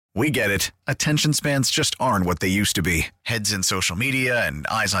We get it. Attention spans just aren't what they used to be. Heads in social media and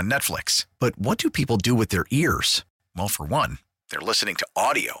eyes on Netflix. But what do people do with their ears? Well, for one, they're listening to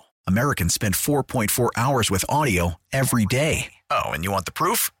audio. Americans spend 4.4 hours with audio every day. Oh, and you want the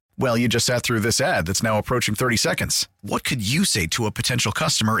proof? Well, you just sat through this ad that's now approaching 30 seconds. What could you say to a potential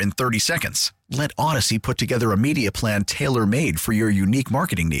customer in 30 seconds? Let Odyssey put together a media plan tailor-made for your unique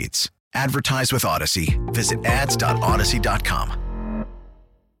marketing needs. Advertise with Odyssey. Visit ads.odyssey.com.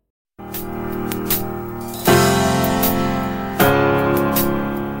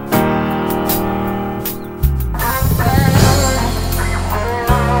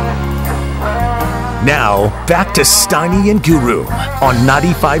 Now, back to Steiny and Guru on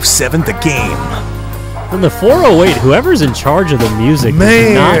 95.7 The Game. From the 408, whoever's in charge of the music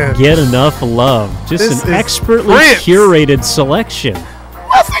does not get enough love. Just this an expertly curated selection.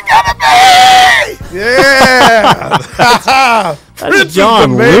 What's it gonna be? Yeah. That's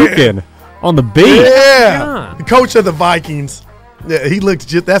John Lucan on the beat. Yeah. The coach of the Vikings. Yeah, he looks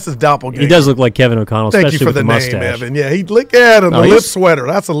that's his doppelganger. He does look like Kevin O'Connell, Thank especially you for with the mustache. name, Evan. Yeah, look at him. The lip sweater.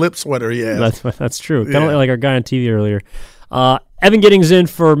 That's a lip sweater he has. That's true. Kind of like our guy on TV earlier. Evan Giddings in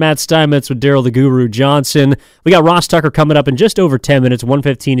for Matt Steinmetz with Daryl the Guru Johnson. We got Ross Tucker coming up in just over 10 minutes.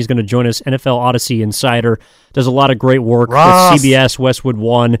 1:15, he's going to join us. NFL Odyssey Insider. Does a lot of great work with CBS, Westwood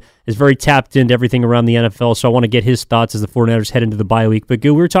One. Is very tapped into everything around the NFL, so I want to get his thoughts as the 49ers head into the bye week. But,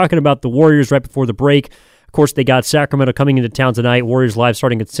 Goo, we were talking about the Warriors right before the break. Of course, they got Sacramento coming into town tonight. Warriors Live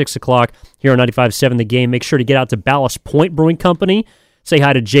starting at 6 o'clock here on 95.7 The Game. Make sure to get out to Ballast Point Brewing Company. Say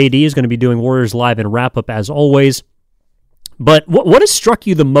hi to JD. He's going to be doing Warriors Live and wrap-up as always. But what has struck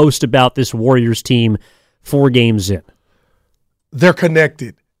you the most about this Warriors team 4 games in? They're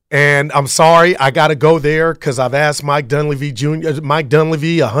connected. And I'm sorry, I got to go there because I've asked Mike Dunleavy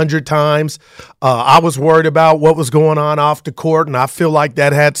 100 times. I was worried about what was going on off the court, and I feel like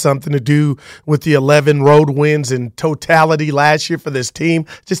that had something to do with the 11 road wins in totality last year for this team.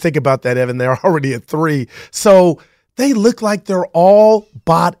 Just think about that, Evan. They're already at 3. So they look like they're all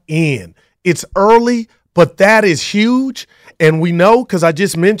bought in. It's early, but that is huge. And we know, because I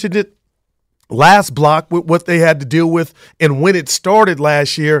just mentioned it last block, with what they had to deal with and when it started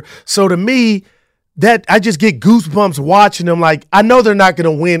last year. So to me, that I just get goosebumps watching them. Like, I know they're not going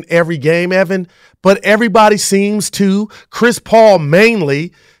to win every game, Evan, but everybody seems to, Chris Paul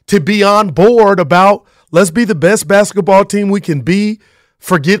mainly, to be on board about let's be the best basketball team we can be.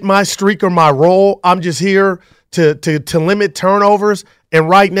 Forget my streak or my role. I'm just here to limit turnovers. And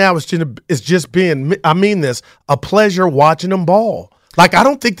right now it's just been, I mean this, a pleasure watching them ball. Like, I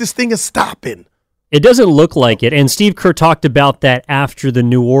don't think this thing is stopping. It doesn't look like it. And Steve Kerr talked about that after the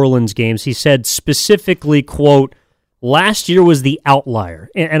New Orleans games. He said specifically, quote, last year was the outlier.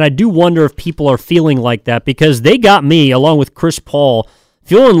 And I do wonder if people are feeling like that because they got me, along with Chris Paul,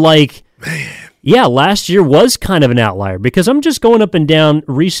 feeling like, yeah, last year was kind of an outlier because I'm just going up and down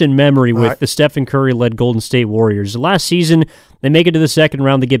recent memory with the Stephen Curry-led Golden State Warriors. Last season, they make it to the second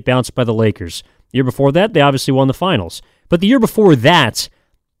round. They get bounced by the Lakers. The year before that, they obviously won the finals. But the year before that,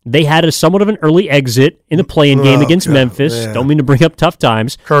 they had somewhat of an early exit in the play-in game against Memphis. Yeah. Don't mean to bring up tough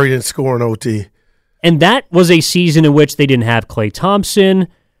times. Curry didn't score in OT. And that was a season in which they didn't have Klay Thompson.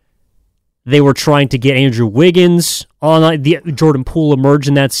 They were trying to get Andrew Wiggins on. Jordan Poole emerged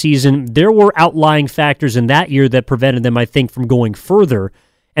in that season. There were outlying factors in that year that prevented them, I think, from going further.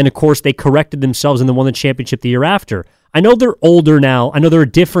 And, of course, they corrected themselves and then won the championship the year after. I know they're older now. I know they're a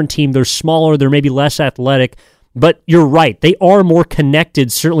different team. They're smaller. They're maybe less athletic. But you're right. They are more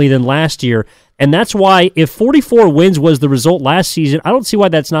connected, certainly, than last year. And that's why if 44 wins was the result last season, I don't see why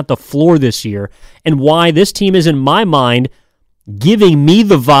that's not the floor this year and why this team is, in my mind, giving me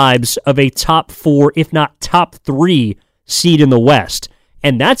the vibes of a top 4, if not top 3 seed in the West.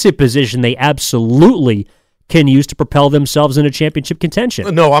 And that's a position they absolutely can use to propel themselves into championship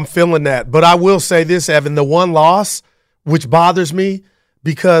contention. No, I'm feeling that. But I will say this, Evan, the one loss, which bothers me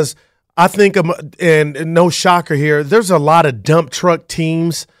because – I think, and no shocker here, there's a lot of dump truck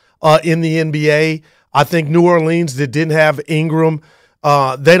teams in the NBA. I think New Orleans that didn't have Ingram,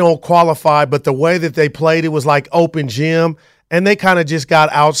 they don't qualify, but the way that they played, it was like open gym, and they kind of just got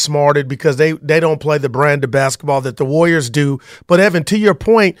outsmarted because they don't play the brand of basketball that the Warriors do. But, Evan, to your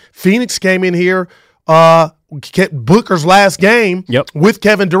point, Phoenix came in here, Booker's last game with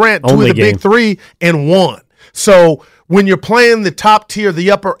Kevin Durant, two of the big 3, and won. So when you're playing the top tier,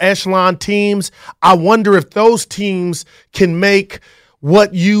 the upper echelon teams, I wonder if those teams can make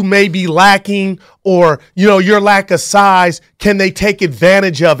what you may be lacking or, your lack of size, can they take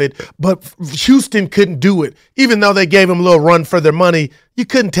advantage of it? But Houston couldn't do it. Even though they gave them a little run for their money, you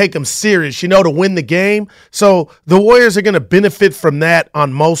couldn't take them serious, to win the game. So the Warriors are going to benefit from that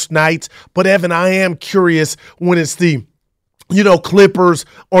on most nights. But, Evan, I am curious when it's the Clippers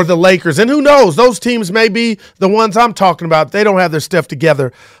or the Lakers. And who knows? Those teams may be the ones I'm talking about. They don't have their stuff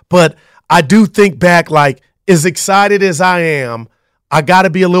together. But I do think back, like, as excited as I am, I got to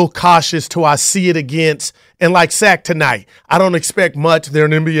be a little cautious till I see it against, and like Sac tonight, I don't expect much. They're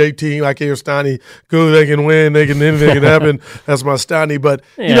an NBA team. I hear Steiny, go, they can win, anything can happen. That's my Steiny. But,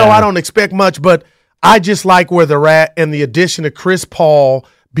 I don't expect much. But I just like where they're at, and the addition of Chris Paul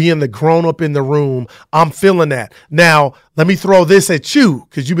being the grown-up in the room, I'm feeling that. Now, let me throw this at you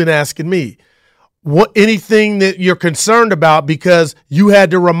because you've been asking me. Anything that you're concerned about, because you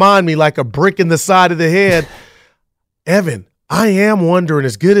had to remind me like a brick in the side of the head. Evan, I am wondering,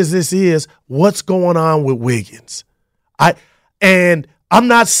 as good as this is, what's going on with Wiggins. And I'm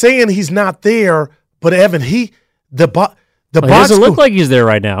not saying he's not there, but Evan, he doesn't look like he's there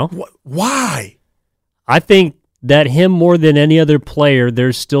right now. Why? I think that him more than any other player,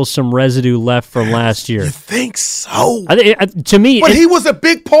 there's still some residue left from last year. You think so? To me, but he was a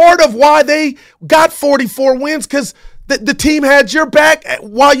big part of why they got 44 wins, because the team had your back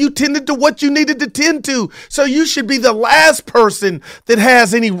while you tended to what you needed to tend to. So you should be the last person that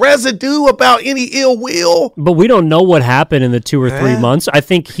has any residue about any ill will. But we don't know what happened in the 2 or 3 months. I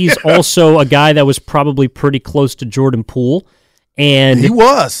think he's also a guy that was probably pretty close to Jordan Poole. And he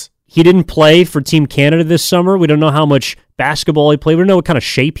was. He didn't play for Team Canada this summer. We don't know how much basketball he played. We don't know what kind of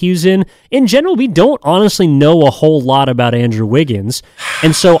shape he was in. In general, we don't honestly know a whole lot about Andrew Wiggins.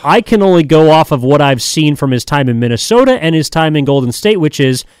 And so I can only go off of what I've seen from his time in Minnesota and his time in Golden State, which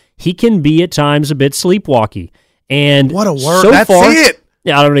is he can be at times a bit sleepwalky. And what a word. So That's far, it.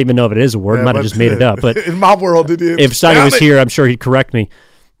 Yeah, I don't even know if it is a word. I might have just made it up. But in my world, it is. If Steiner was here, I'm sure he'd correct me.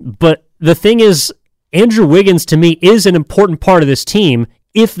 But the thing is, Andrew Wiggins, to me, is an important part of this team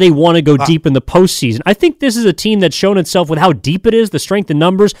if they want to go deep in the postseason. I think this is a team that's shown itself with how deep it is, the strength in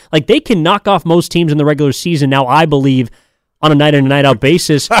numbers. Like, they can knock off most teams in the regular season now, I believe, on a night-in and night-out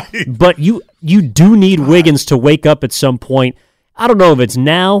basis. But you do need Wiggins to wake up at some point. I don't know if it's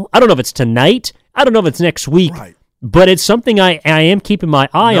now. I don't know if it's tonight. I don't know if it's next week. Right. But it's something I am keeping my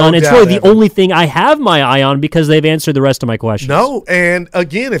eye on. It's really the only thing I have my eye on because they've answered the rest of my questions. No, and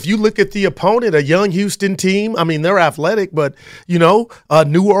again, if you look at the opponent, a young Houston team, I mean, they're athletic, but,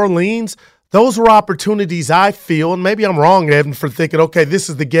 New Orleans, those were opportunities I feel, and maybe I'm wrong, Evan, for thinking, okay, this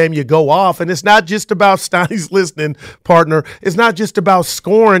is the game you go off. And it's not just about Steiny's listening, partner. It's not just about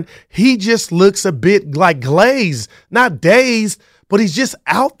scoring. He just looks a bit like glazed, not dazed, but he's just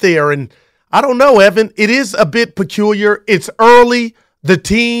out there. And I don't know, Evan. It is a bit peculiar. It's early. The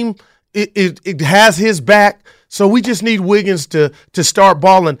team, it has his back. So we just need Wiggins to start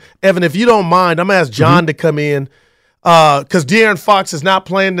balling. Evan, if you don't mind, I'm going to ask John to come in because De'Aaron Fox is not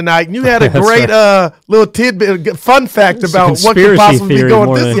playing tonight. And you had a great little tidbit, fun fact about what could possibly be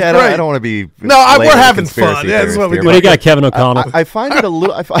going. This is great. I don't want to be. No, we're having fun. Yeah, that's what we do. What do you got, Kevin O'Connell? I find it a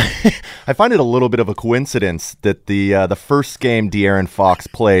little. I find it a little bit of a coincidence that the first game De'Aaron Fox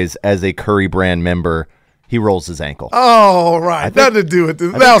plays as a Curry brand member, he rolls his ankle. Oh, right. Nothing to do with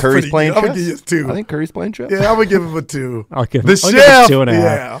this. That was Curry's playing I'm going to give you a 2. I think Curry's playing chess. Yeah, I'm going to give him a 2. I'll give him the a chef. 2.5.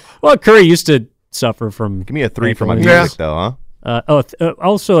 Yeah. Well, Curry used to suffer from. Give me a 3 for my music, though, huh?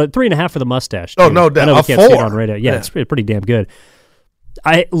 Also a 3.5 for the mustache. Oh, no doubt. I know we can't 4. see it on radio. Yeah, it's pretty damn good.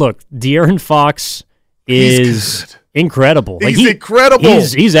 Look, De'Aaron Fox is incredible. He's incredible.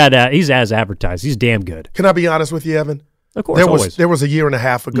 He's as advertised. He's damn good. Can I be honest with you, Evan? Of course, there was a year and a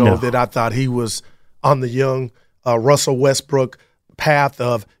half ago that I thought he was on the young Russell Westbrook path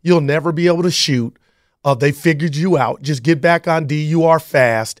of you'll never be able to shoot. They figured you out. Just get back on D. You are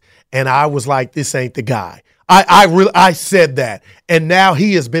fast. And I was like, this ain't the guy. I said that. And now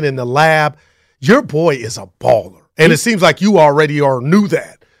he has been in the lab. Your boy is a baller. And it seems like you already knew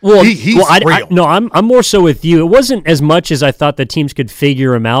that. Well, he's real. I'm more so with you. It wasn't as much as I thought the teams could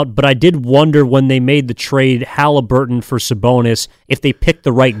figure him out, but I did wonder when they made the trade Halliburton for Sabonis if they picked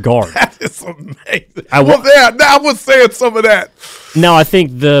the right guard. That is amazing. I was saying some of that. Now, I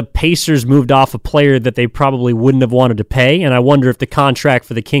think the Pacers moved off a player that they probably wouldn't have wanted to pay, and I wonder if the contract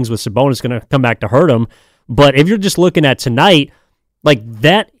for the Kings with Sabonis is going to come back to hurt him. But if you're just looking at tonight, like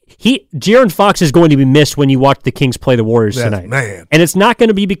that, De'Aaron Fox is going to be missed when you watch the Kings play the Warriors tonight. Man. And it's not going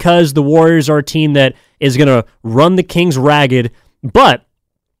to be because the Warriors are a team that is going to run the Kings ragged, but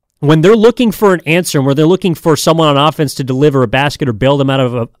when they're looking for an answer, and when they're looking for someone on offense to deliver a basket or bail them out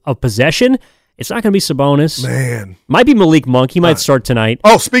of a possession, It's not going to be Sabonis. Man. Might be Malik Monk. He might start tonight.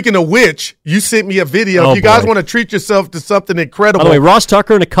 Oh, speaking of which, you sent me a video. If you guys want to treat yourself to something incredible. By the way, Ross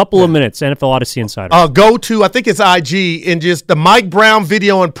Tucker in a couple of minutes, NFL Odyssey Insider. Go to, I think it's IG, and just the Mike Brown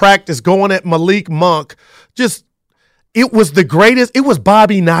video in practice going at Malik Monk. Just, it was the greatest. It was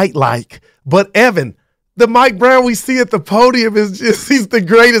Bobby Knight-like. But Evan, the Mike Brown we see at the podium is just, he's the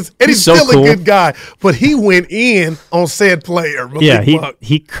greatest. And he's so still cool. a good guy. But he went in on said player, Malik Monk.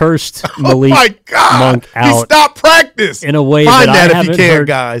 He cursed Malik my God. Monk out. He stopped practice. In a way Find that that I if haven't you can, heard.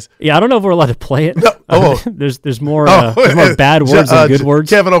 guys. Yeah, I don't know if we're allowed to play it. No. There's more bad words than good words.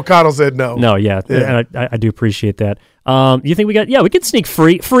 Kevin O'Connell said no. No, yeah. And I do appreciate that. You think we got? Yeah, we can sneak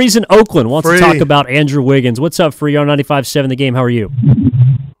Free. Free's in Oakland. Wants to talk about Andrew Wiggins. What's up, Free? On 95.7 The Game. How are you?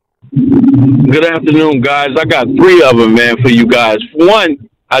 Good afternoon, guys. I got 3 of them, man, for you guys. One,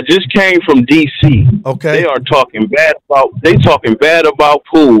 I just came from D.C. Okay. They are talking bad about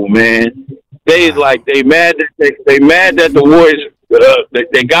Poole, man. They mad that the Warriors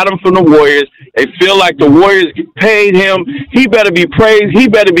they got him from the Warriors. They feel like the Warriors paid him. He better be praised. He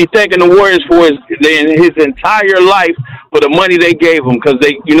better be thanking the Warriors for his entire life for the money they gave him, because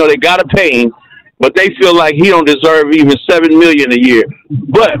they got to pay him. But they feel like he don't deserve even $7 million a year.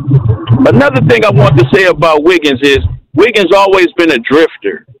 But another thing I want to say about Wiggins is Wiggins always been a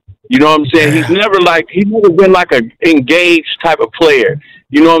drifter. You know what I'm saying? He's never been like a engaged type of player.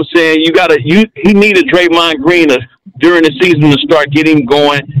 You know what I'm saying? He needed Draymond Green during the season to start getting him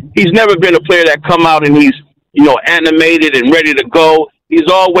going. He's never been a player that come out and he's animated and ready to go. He's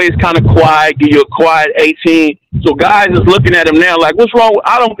always kind of quiet, give you a quiet 18. So guys is looking at him now like, what's wrong?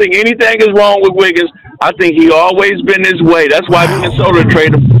 I don't think anything is wrong with Wiggins. I think he always been this way. That's why Minnesota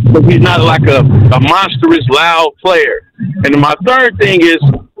traded him, because he's not like a monstrous, loud player. And my third thing is,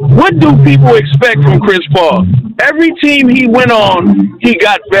 what do people expect from Chris Paul? Every team he went on, he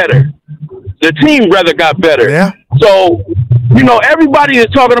got better. The team rather got better. Yeah. So, everybody is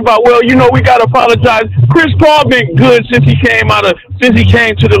talking about, we got to apologize. Chris Paul been good since he came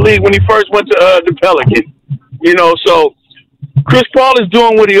to the league when he first went to the Pelicans. So Chris Paul is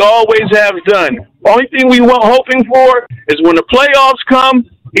doing what he always has done. Only thing we were hoping for is when the playoffs come,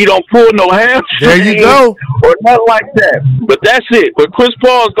 he don't pull no hamstring. There you go. Or nothing like that. But that's it. But Chris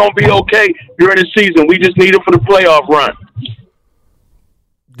Paul is going to be okay during the season. We just need him for the playoff run.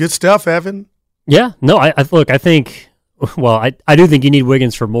 Good stuff, Evan. Yeah. No, I think, I do think you need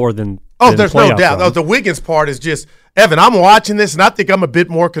Wiggins for more than there's no doubt. No, the Wiggins part is just, Evan, I'm watching this, and I think I'm a bit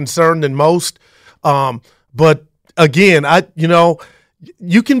more concerned than most. But, again,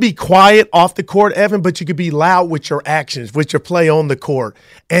 you can be quiet off the court, Evan, but you can be loud with your actions, with your play on the court.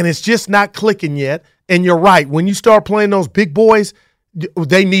 And it's just not clicking yet. And you're right. When you start playing those big boys,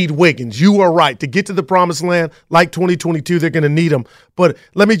 they need Wiggins. You are right. To get to the promised land like 2022, they're going to need him. But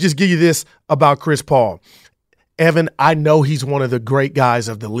let me just give you this about Chris Paul. Evan, I know he's one of the great guys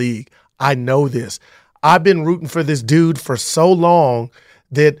of the league. I know this. I've been rooting for this dude for so long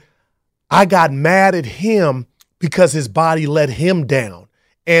that I got mad at him because his body let him down.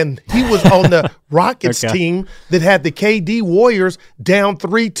 And he was on the Rockets team that had the KD Warriors down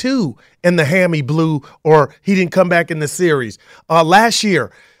 3-2, and the hammy blew, or he didn't come back in the series. Last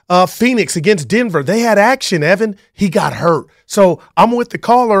year, Phoenix against Denver, they had action, Evan. He got hurt. So I'm with the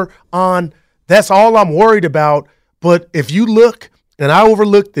caller on that's all I'm worried about. But if you look, and I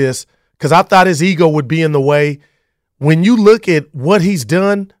overlooked this because I thought his ego would be in the way, when you look at what he's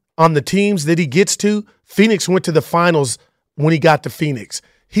done on the teams that he gets to, Phoenix went to the finals when he got to Phoenix.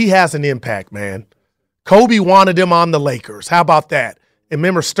 He has an impact, man. Kobe wanted him on the Lakers. How about that? And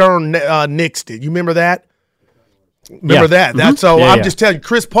remember Stern nixed it. You remember that? Remember that? That's so. I'm just telling you,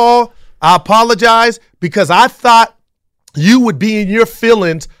 Chris Paul, I apologize because I thought you would be in your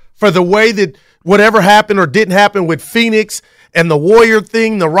feelings for the way that whatever happened or didn't happen with Phoenix and the Warrior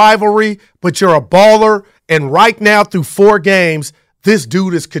thing, the rivalry, but you're a baller. And right now through 4 games, this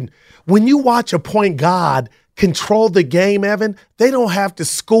dude is when you watch a point guard control the game, Evan, they don't have to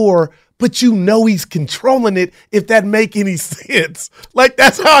score, but he's controlling it, if that make any sense. Like,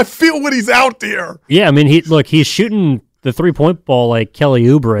 that's how I feel when he's out there. Yeah, I mean, he's shooting the 3-point ball like Kelly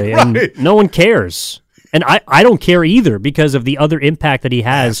Oubre, and no one cares. And I don't care either because of the other impact that he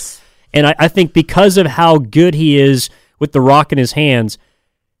has. Yes. And I think because of how good he is with the rock in his hands,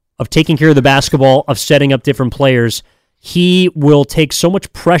 of taking care of the basketball, of setting up different players, he will take so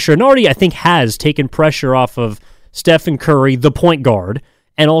much pressure, and already I think has taken pressure off of Stephen Curry, the point guard,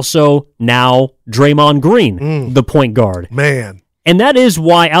 and also now Draymond Green, the point guard. Man. And that is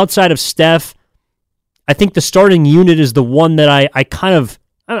why outside of Steph, I think the starting unit is the one that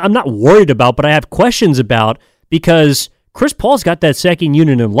I'm not worried about, but I have questions about, because Chris Paul's got that second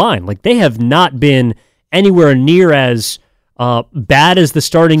unit in line. Like, they have not been anywhere near as bad as the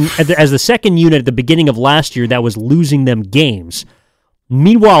second unit at the beginning of last year that was losing them games.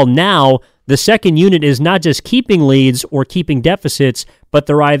 Meanwhile, now the second unit is not just keeping leads or keeping deficits, but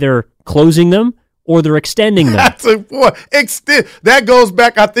they're either closing them or they're extending them. That goes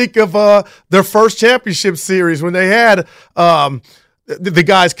back, I think, of their first championship series when they had the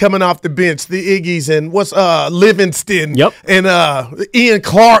guys coming off the bench, the Iggy's and Livingston, and Ian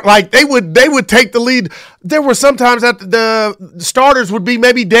Clark. Like they would take the lead. There were sometimes that the starters would be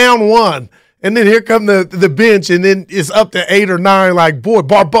maybe down one, and then here come the bench, and then it's up to 8 or 9. Like, boy,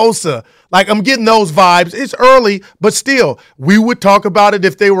 Barbosa. Like, I'm getting those vibes. It's early, but still, we would talk about it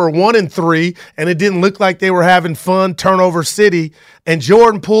if they were 1-3 and it didn't look like they were having fun, turnover city. And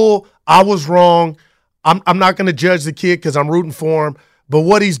Jordan Poole, I was wrong. I'm not going to judge the kid because I'm rooting for him. But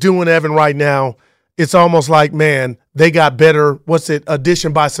what he's doing, Evan, right now, it's almost like, man, they got better.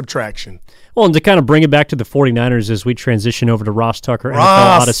 Addition by subtraction. Well, and to kind of bring it back to the 49ers as we transition over to Ross Tucker,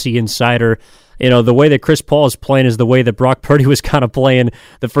 NFL Odyssey Insider, the way that Chris Paul is playing is the way that Brock Purdy was kind of playing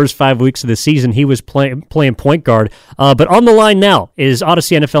the first 5 weeks of the season. He was playing point guard. But on the line now is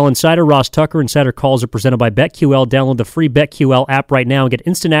Odyssey NFL Insider Ross Tucker. Insider calls are presented by BetQL. Download the free BetQL app right now and get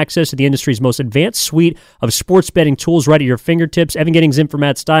instant access to the industry's most advanced suite of sports betting tools right at your fingertips. Evan Giddings in for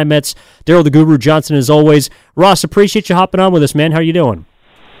Matt Steinmetz. Daryl the Guru Johnson as always. Ross, appreciate you hopping on with us, man. How are you doing?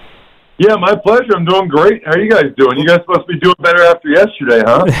 Yeah, my pleasure. I'm doing great. How are you guys doing? You guys supposed to be doing better after yesterday,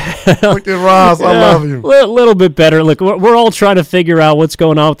 huh? Look at Ross. I love you. A little bit better. Look, we're all trying to figure out what's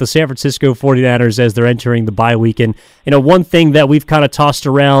going on with the San Francisco 49ers as they're entering the bye week. And, one thing that we've kind of tossed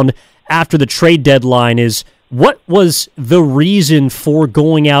around after the trade deadline is what was the reason for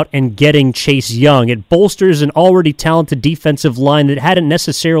going out and getting Chase Young? It bolsters an already talented defensive line that hadn't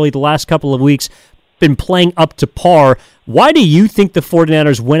necessarily the last couple of weeks been playing up to par. Why do you think the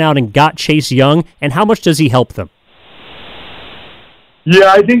 49ers went out and got Chase Young, and how much does he help them?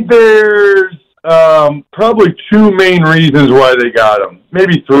 Yeah, I think there's probably two main reasons why they got him,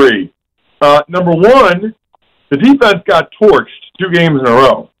 maybe three. Number one, the defense got torched 2 games in a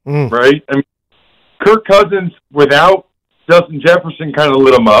row, right? I mean, Kirk Cousins without Justin Jefferson kind of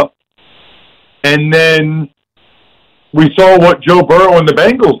lit him up, and then we saw what Joe Burrow and the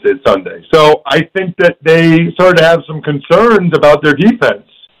Bengals did Sunday. So I think that they started to have some concerns about their defense,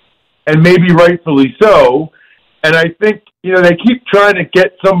 and maybe rightfully so. And I think, they keep trying to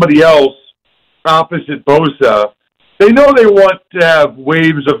get somebody else opposite Bosa. They know they want to have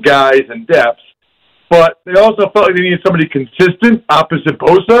waves of guys and depth, but they also felt like they needed somebody consistent opposite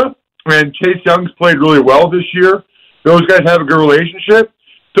Bosa. And Chase Young's played really well this year. Those guys have a good relationship.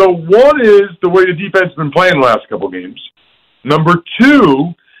 So one is the way the defense has been playing the last couple of games. Number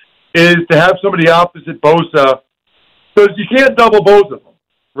two is to have somebody opposite Bosa, because you can't double both of them,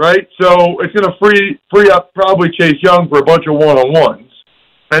 right? So it's going to free up probably Chase Young for a bunch of one-on-ones.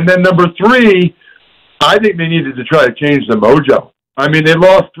 And then number three, I think they needed to try to change the mojo. I mean, they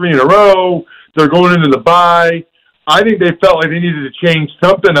lost 3 in a row. They're going into the bye. I think they felt like they needed to change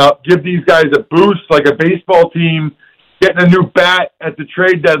something up, give these guys a boost like a baseball team getting a new bat at the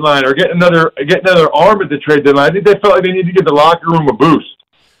trade deadline or getting another arm at the trade deadline. I think they felt like they needed to give the locker room a boost.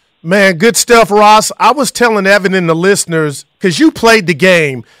 Man, good stuff, Ross. I was telling Evan and the listeners, because you played the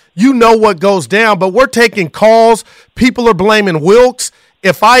game, you know what goes down, but we're taking calls. People are blaming Wilkes.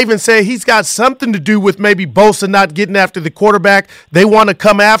 If I even say he's got something to do with maybe Bosa not getting after the quarterback, they want to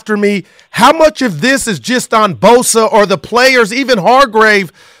come after me. How much of this is just on Bosa or the players, even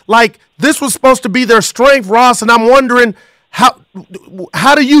Hargrave? Like, this was supposed to be their strength, Ross, and I'm wondering how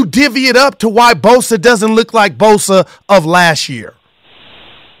do you divvy it up to why Bosa doesn't look like Bosa of last year?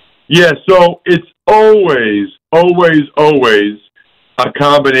 Yeah, so it's always a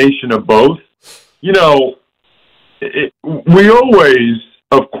combination of both. We always,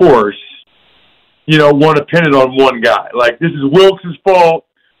 of course, want to pin it on one guy. Like, this is Wilkes' fault,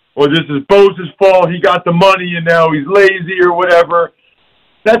 or this is Bosa's fault. He got the money and now he's lazy or whatever.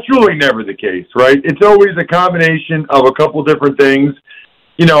 That's really never the case, right? It's always a combination of a couple different things.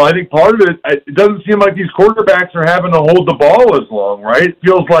 I think part of it doesn't seem like these quarterbacks are having to hold the ball as long, right? It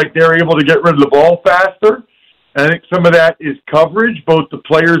feels like they're able to get rid of the ball faster. And I think some of that is coverage, both the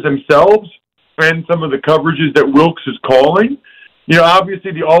players themselves and some of the coverages that Wilkes is calling.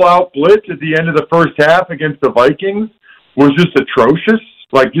 Obviously the all-out blitz at the end of the first half against the Vikings was just atrocious,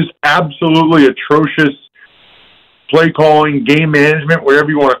 like just absolutely atrocious play calling, game management, whatever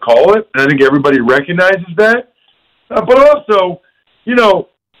you want to call it. And I think everybody recognizes that. But also,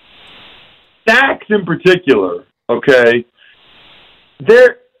 sacks in particular, okay,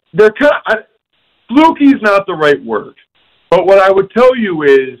 they're kind of, fluky is not the right word. But what I would tell you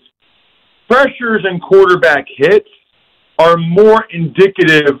is pressures and quarterback hits are more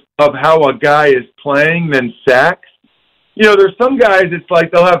indicative of how a guy is playing than sacks. You know, there's some guys, it's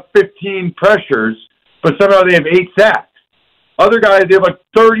like they'll have 15 pressures, but somehow they have 8 sacks. Other guys, they have like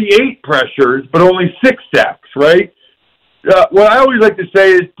 38 pressures, but only 6 sacks, right? What I always like to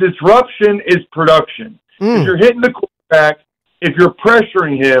say is disruption is production. If you're hitting the quarterback, if you're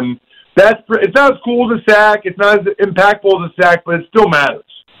pressuring him, it's not as cool as a sack, it's not as impactful as a sack, but it still matters.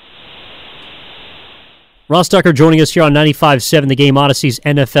 Ross Tucker joining us here on 95.7 The Game, Odyssey's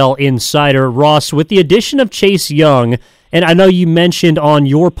NFL Insider. Ross, with the addition of Chase Young, and I know you mentioned on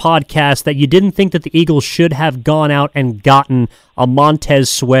your podcast that you didn't think that the Eagles should have gone out and gotten a Montez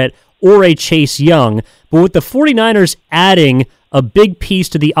Sweat or a Chase Young, but with the 49ers adding a big piece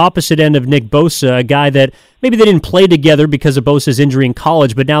to the opposite end of Nick Bosa, a guy that maybe they didn't play together because of Bosa's injury in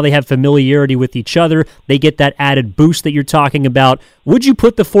college, but now they have familiarity with each other. They get that added boost that you're talking about. Would you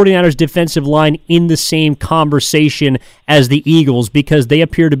put the 49ers defensive line in the same conversation as the Eagles because they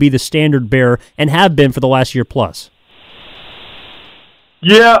appear to be the standard bearer and have been for the last year plus?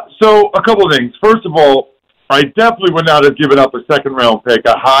 Yeah, so a couple of things. First of all, I definitely would not have given up a second-round pick,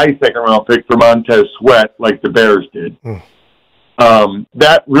 a high second-round pick for Montez Sweat like the Bears did.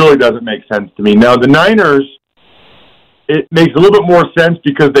 That really doesn't make sense to me. Now, the Niners, it makes a little bit more sense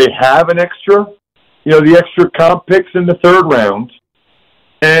because they have an extra, the extra comp picks in the third round,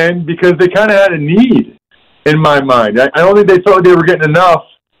 and because they kind of had a need in my mind. I don't think they thought they were getting enough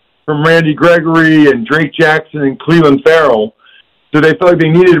from Randy Gregory and Drake Jackson and Cleveland Farrell, so they felt like they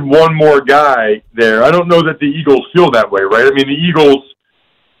needed one more guy there. I don't know that the Eagles feel that way, right? I mean, the Eagles,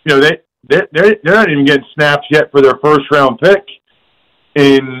 they're not even getting snaps yet for their first-round pick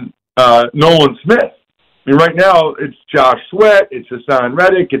in Nolan Smith. I mean, right now it's Josh Sweat, it's Hassan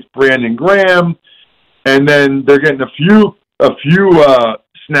Reddick, it's Brandon Graham, and then they're getting a few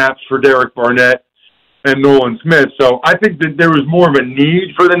snaps for Derek Barnett and Nolan Smith. So I think that there was more of a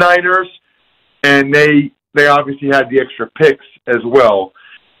need for the Niners, and they obviously had the extra picks as well.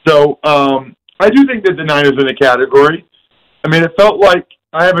 So I do think that the Niners are in the category. I mean, it felt like,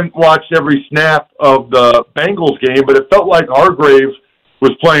 I haven't watched every snap of the Bengals game, but it felt like Hargrave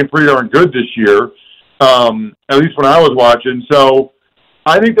was playing pretty darn good this year, at least when I was watching. So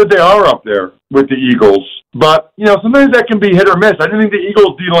I think that they are up there with the Eagles. But, sometimes that can be hit or miss. I didn't think the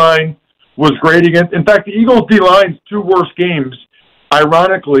Eagles' D-line was great against. In fact, the Eagles' D-line's 2 worst games,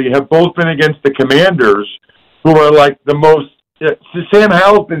 ironically, have both been against the Commanders, who are like the most. Sam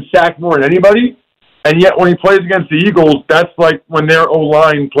Howell's been sacked more than anybody, and yet when he plays against the Eagles, that's like when their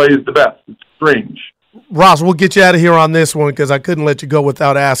O-line plays the best. It's strange. Ross, we'll get you out of here on this one because I couldn't let you go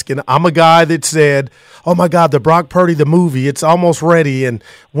without asking. I'm a guy that said, oh, my God, the Brock Purdy, the movie, it's almost ready, and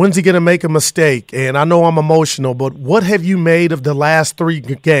when's he going to make a mistake? And I know I'm emotional, but what have you made of the last 3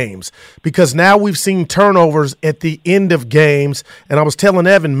 games? Because now we've seen turnovers at the end of games, and I was telling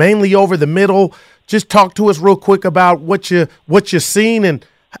Evan, mainly over the middle. Just talk to us real quick about what you've seen and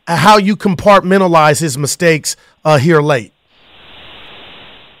how you compartmentalize his mistakes here late.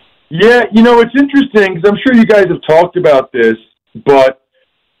 Yeah, it's interesting because I'm sure you guys have talked about this, but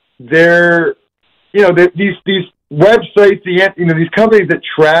these websites, these companies that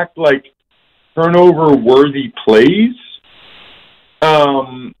track like turnover-worthy plays,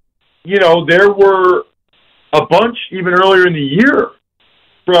 there were a bunch even earlier in the year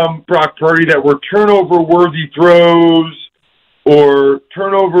from Brock Purdy that were turnover-worthy throws or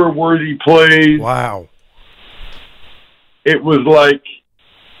turnover-worthy plays. Wow. It was like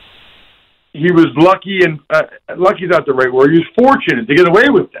he was lucky, and lucky's not the right word. He was fortunate to get away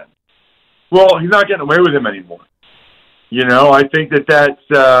with them. Well, he's not getting away with them anymore. I think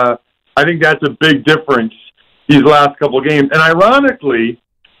that's a big difference these last couple of games. And ironically,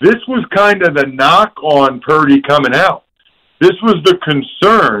 this was kind of the knock on Purdy coming out. This was the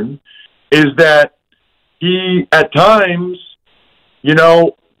concern, is that he at times,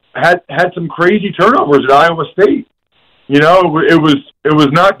 had some crazy turnovers at Iowa State. It was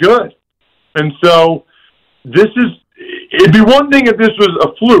not good. And so it'd be one thing if this was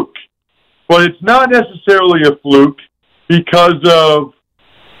a fluke, but it's not necessarily a fluke because of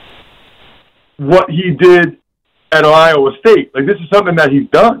what he did at Iowa State. Like, this is something that he's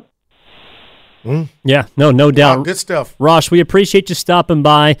done. Yeah, no doubt. Wow, good stuff. Ross, we appreciate you stopping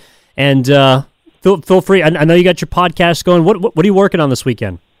by, and feel free. I know you got your podcast going. What are you working on this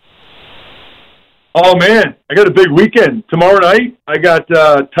weekend? Oh, man, I got a big weekend. Tomorrow night, I got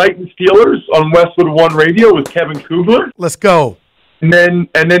Titans Steelers on Westwood One Radio with Kevin Kugler. Let's go. And then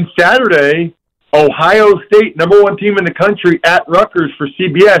Saturday, Ohio State, number 1 team in the country, at Rutgers for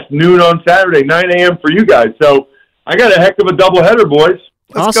CBS, noon on Saturday, 9 a.m. for you guys. So I got a heck of a doubleheader, boys.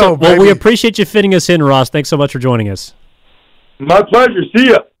 Let's awesome. go, baby. Well, we appreciate you fitting us in, Ross. Thanks so much for joining us. My pleasure. See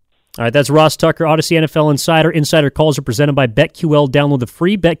ya. All right, that's Ross Tucker, Odyssey NFL Insider. Insider calls are presented by BetQL. Download the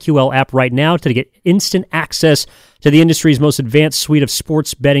free BetQL app right now to get instant access to the industry's most advanced suite of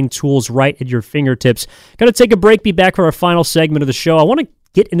sports betting tools right at your fingertips. Going to take a break, be back for our final segment of the show. I want to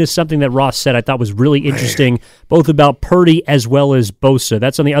get into something that Ross said I thought was really interesting, both about Purdy as well as Bosa.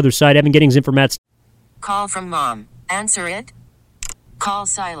 That's on the other side. Evan Giddings in for Matt. Call from mom. Answer it. Call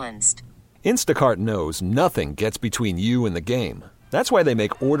silenced. Instacart knows nothing gets between you and the game. That's why they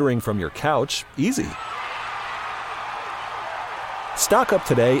make ordering from your couch easy. Stock up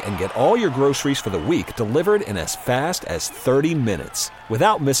today and get all your groceries for the week delivered in as fast as 30 minutes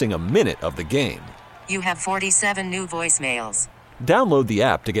without missing a minute of the game. You have 47 new voicemails. Download the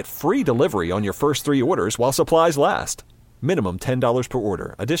app to get free delivery on your first 3 orders while supplies last. Minimum $10 per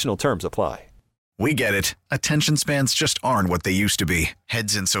order. Additional terms apply. We get it. Attention spans just aren't what they used to be.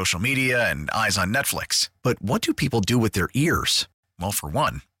 Heads in social media and eyes on Netflix. But what do people do with their ears? Well, for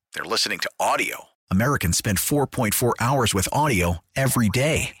one, they're listening to audio. Americans spend 4.4 hours with audio every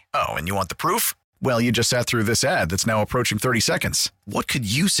day. Oh, and you want the proof? Well, you just sat through this ad that's now approaching 30 seconds. What could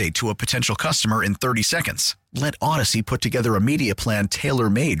you say to a potential customer in 30 seconds? Let Odyssey put together a media plan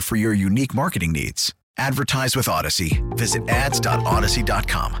tailor-made for your unique marketing needs. Advertise with Odyssey. Visit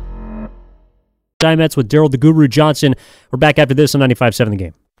ads.odyssey.com. Dimettes with Daryl the Guru Johnson. We're back after this on 95.7 The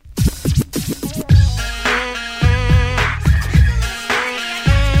Game.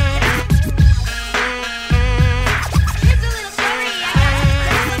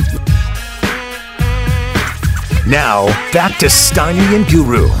 Now, back to Steiny and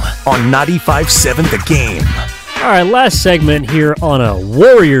Guru on 95.7 The Game. All right, last segment here on a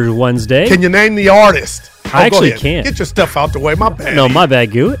Warriors Wednesday. Can you name the artist? I go actually ahead. can't. Get your stuff out the way. My bad. No, my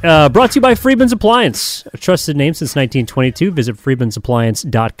bad, Goo. Brought to you by Freedman's Appliance. A trusted name since 1922. Visit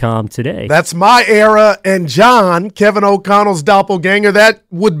freedmansappliance.com today. That's my era. And John, Kevin O'Connell's doppelganger, that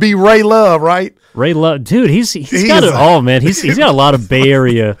would be Ray Love, right? Ray Love, dude, he's got it all, man. He's got a lot of Bay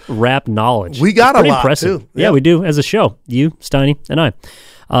Area rap knowledge. We got it's a lot, impressive. too. Yeah, we do as a show. You, Steiny, and I.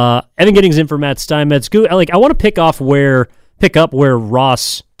 Evan Giddings in for Matt Steinmetz. Goo, I want to pick up where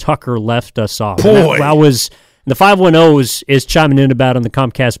Ross Tucker left us off. Boy. I was the 510s is chiming in about on the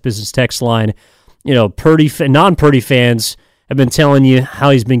Comcast Business Text line. You know, non-Purdy fans have been telling you how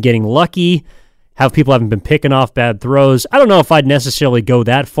he's been getting lucky, how people haven't been picking off bad throws. I don't know if I'd necessarily go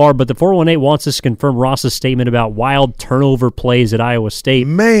that far, but the 418 wants us to confirm Ross's statement about wild turnover plays at Iowa State.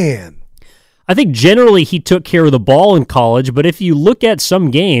 Man. I think generally he took care of the ball in college, but if you look at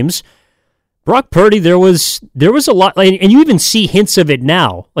some games, Brock Purdy, there was a lot, and you even see hints of it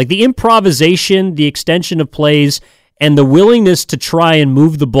now, like the improvisation, the extension of plays, and the willingness to try and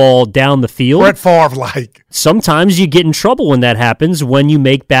move the ball down the field. Brett Favre-like. Sometimes you get in trouble when that happens, when you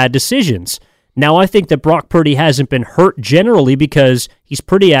make bad decisions. Now, I think that Brock Purdy hasn't been hurt generally because he's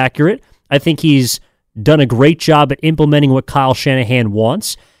pretty accurate. I think he's done a great job at implementing what Kyle Shanahan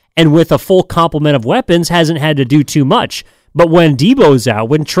wants, and with a full complement of weapons, hasn't had to do too much. But when Debo's out,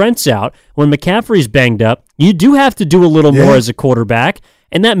 when Trent's out, when McCaffrey's banged up, you do have to do a little more as a quarterback,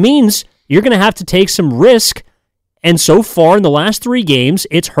 and that means you're going to have to take some risk. And so far in the last 3 games,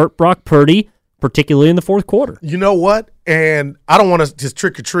 it's hurt Brock Purdy, particularly in the fourth quarter. You know what? And I don't want to just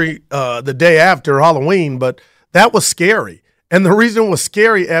trick-or-treat the day after Halloween, but that was scary. And the reason it was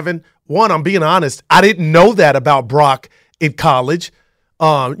scary, Evan, one, I'm being honest, I didn't know that about Brock in college,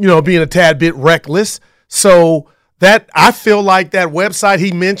 being a tad bit reckless. So that I feel like that website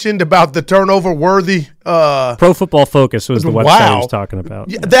he mentioned about the turnover-worthy Pro Football Focus was the website he was talking about.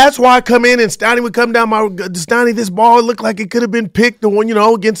 Yeah, that's why I come in and Steiny would come down Steiny, this ball looked like it could have been picked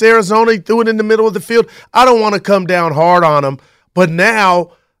against Arizona. He threw it in the middle of the field. I don't want to come down hard on him, but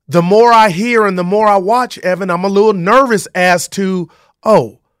now the more I hear and the more I watch, Evan, I'm a little nervous as to,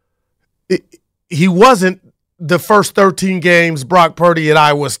 he wasn't the first 13 games Brock Purdy at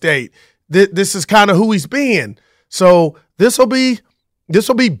Iowa State. This is kind of who he's been. So this will be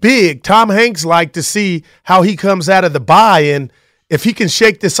big. Tom Hanks like to see how he comes out of the bye and if he can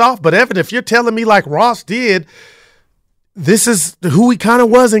shake this off. But Evan, if you're telling me like Ross did, this is who he kind of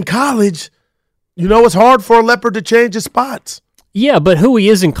was in college, it's hard for a leopard to change his spots. Yeah, but who he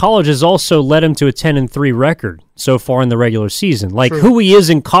is in college has also led him to a 10-3 record so far in the regular season. Like True. Who he is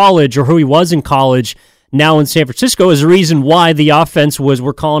in college or who he was in college now in San Francisco is the reason why the offense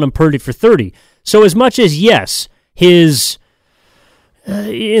we're calling him Purdy for 30. So as much as, yes, his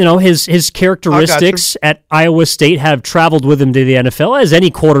characteristics at Iowa State have traveled with him to the NFL, as any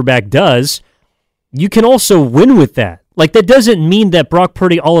quarterback does, you can also win with that. Like, that doesn't mean that Brock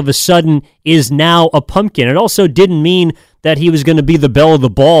Purdy all of a sudden is now a pumpkin. It also didn't mean that he was going to be the belle of the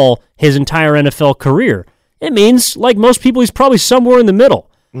ball his entire NFL career. It means, like most people, he's probably somewhere in the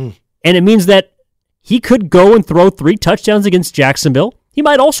middle. And it means that he could go and throw 3 touchdowns against Jacksonville. He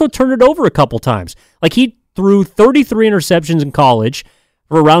might also turn it over a couple times. Like, he threw 33 interceptions in college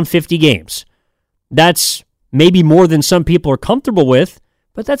for around 50 games. That's maybe more than some people are comfortable with,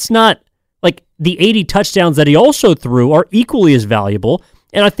 but that's not, like, the 80 touchdowns that he also threw are equally as valuable.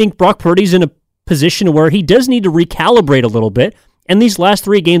 And I think Brock Purdy's in a position where he does need to recalibrate a little bit. And these last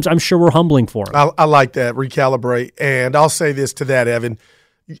 3 games, I'm sure, were humbling for him. I like that, recalibrate. And I'll say this to that, Evan.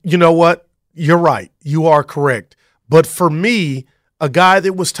 You know what? You're right. You are correct. But for me, a guy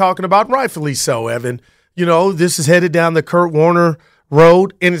that was talking about, rightfully so, Evan, this is headed down the Kurt Warner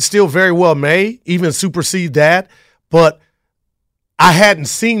road, and it still very well may even supersede that. But I hadn't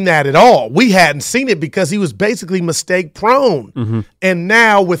seen that at all. We hadn't seen it because he was basically mistake prone. Mm-hmm. And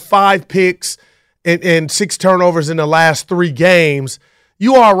now with 5 picks and 6 turnovers in the last 3 games,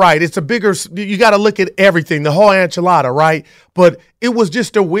 you are right. It's a bigger – you got to look at everything, the whole enchilada, right? But it was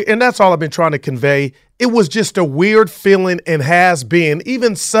just a – and that's all I've been trying to convey. It was just a weird feeling and has been,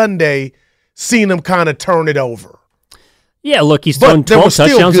 even Sunday, seeing him kind of turn it over. Yeah, look, he's thrown 12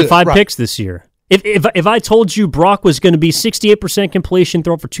 touchdowns and 5 picks this year. If I told you Brock was going to be 68% completion,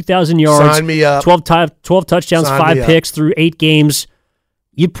 throw for 2,000 yards, sign me up. 12 touchdowns, 5 picks through 8 games,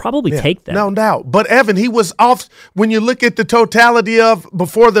 you'd probably take that. No doubt. But, Evan, he was off – when you look at the totality of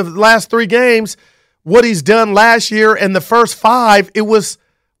before the last 3 games, what he's done last year and the first 5, it was,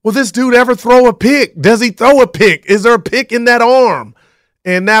 will this dude ever throw a pick? Does he throw a pick? Is there a pick in that arm?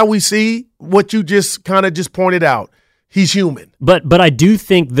 And now we see what you just kind of just pointed out. He's human. But I do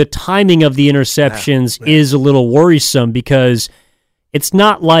think the timing of the interceptions is a little worrisome because it's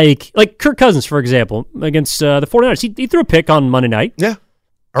not like Kirk Cousins, for example, against the 49ers. He threw a pick on Monday night. Yeah.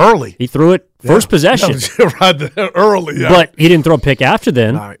 Early. He threw it first possession. Right, early, yeah. But he didn't throw a pick after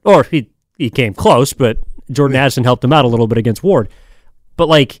then. Right. Or he came close, but Jordan Addison helped him out a little bit against Ward. But,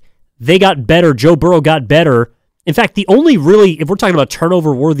 they got better. Joe Burrow got better. In fact, the only really, if we're talking about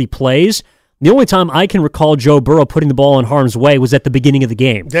turnover-worthy plays, the only time I can recall Joe Burrow putting the ball in harm's way was at the beginning of the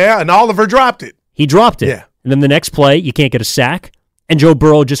game. Yeah, and Oliver dropped it. He dropped it. Yeah. And then the next play, you can't get a sack, and Joe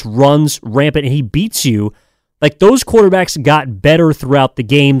Burrow just runs rampant, and he beats you. Those quarterbacks got better throughout the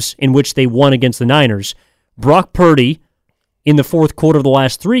games in which they won against the Niners. Brock Purdy, in the fourth quarter of the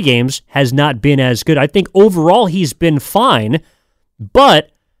last 3 games, has not been as good. I think overall he's been fine, but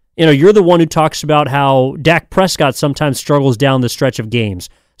you're the one who talks about how Dak Prescott sometimes struggles down the stretch of games,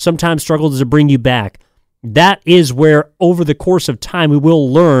 sometimes struggles to bring you back. That is where, over the course of time, we will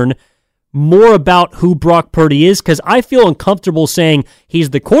learn more about who Brock Purdy is, because I feel uncomfortable saying he's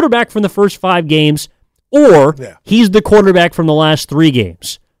the quarterback from the first 5 games or he's the quarterback from the last 3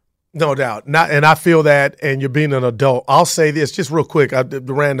 games. No doubt. And I feel that, and you're being an adult. I'll say this just real quick,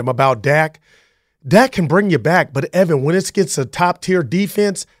 random, about Dak. Dak can bring you back, but, Evan, when it gets a top-tier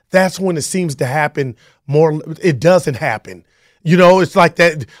defense, that's when it seems to happen more. It doesn't happen. It's like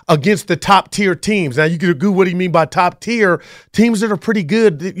that against the top-tier teams. Now, you could agree what do you mean by top-tier? Teams that are pretty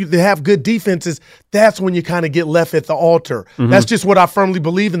good, they have good defenses, that's when you kind of get left at the altar. Mm-hmm. That's just what I firmly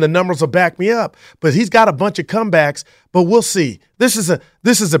believe, and the numbers will back me up. But he's got a bunch of comebacks, but we'll see. This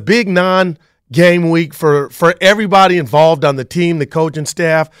is a big non-game week for everybody involved on the team, the coaching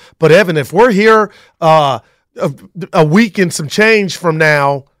staff. But, Evan, if we're here a week and some change from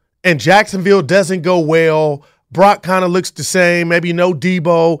now and Jacksonville doesn't go well, Brock kind of looks the same, maybe no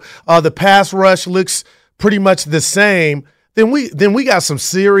Debo, the pass rush looks pretty much the same, then we got some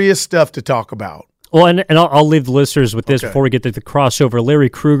serious stuff to talk about. Well, and I'll leave the listeners with this before we get to the crossover. Larry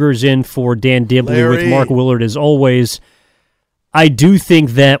Kruger's in for Dan Dibley with Mark Willard as always. I do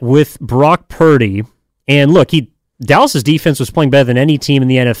think that with Brock Purdy, and look, Dallas's defense was playing better than any team in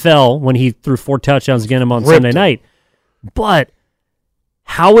the NFL when he threw 4 touchdowns against him on Sunday night. But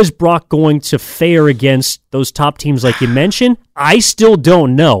how is Brock going to fare against those top teams like you mentioned? I still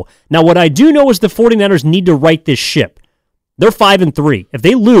don't know. Now, what I do know is the 49ers need to right this ship. They're 5-3. If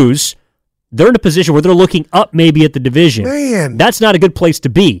they lose, they're in a position where they're looking up maybe at the division. Man. That's not a good place to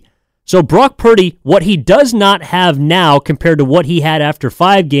be. So Brock Purdy, what he does not have now compared to what he had after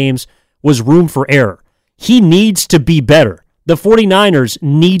 5 games was room for error. He needs to be better. The 49ers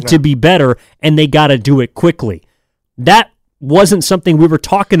need to be better, and they got to do it quickly. That wasn't something we were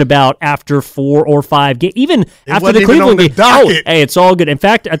talking about after 4 or 5 games. Even after the Cleveland game. Hey, it's all good. In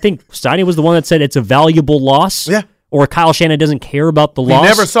fact, I think Steiny was the one that said it's a valuable loss. Yeah. Or Kyle Shanahan doesn't care about the loss. You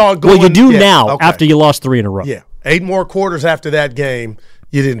never saw it going. Well, you do now after you lost 3 in a row. Yeah. 8 more quarters after that game,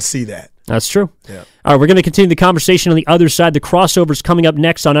 you didn't see that. That's true. Yeah. All right, we're going to continue the conversation on the other side. The crossover's coming up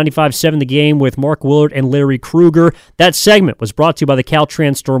next on 95.7 The Game with Mark Willard and Larry Krueger. That segment was brought to you by the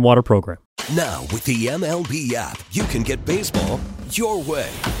Caltrans Stormwater Program. Now, with the MLB app, you can get baseball your way.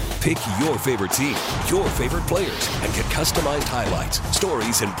 Pick your favorite team, your favorite players, and get customized highlights,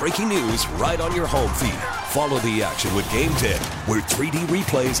 stories, and breaking news right on your home feed. Follow the action with Game Day, where 3D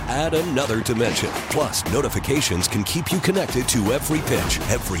replays add another dimension. Plus, notifications can keep you connected to every pitch,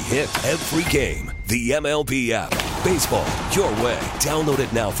 every hit, every game. The MLB app. Baseball your way. Download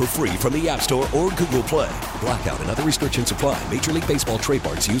it now for free from the App Store or Google Play. Blackout and other restrictions apply. Major League Baseball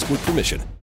trademarks used with permission.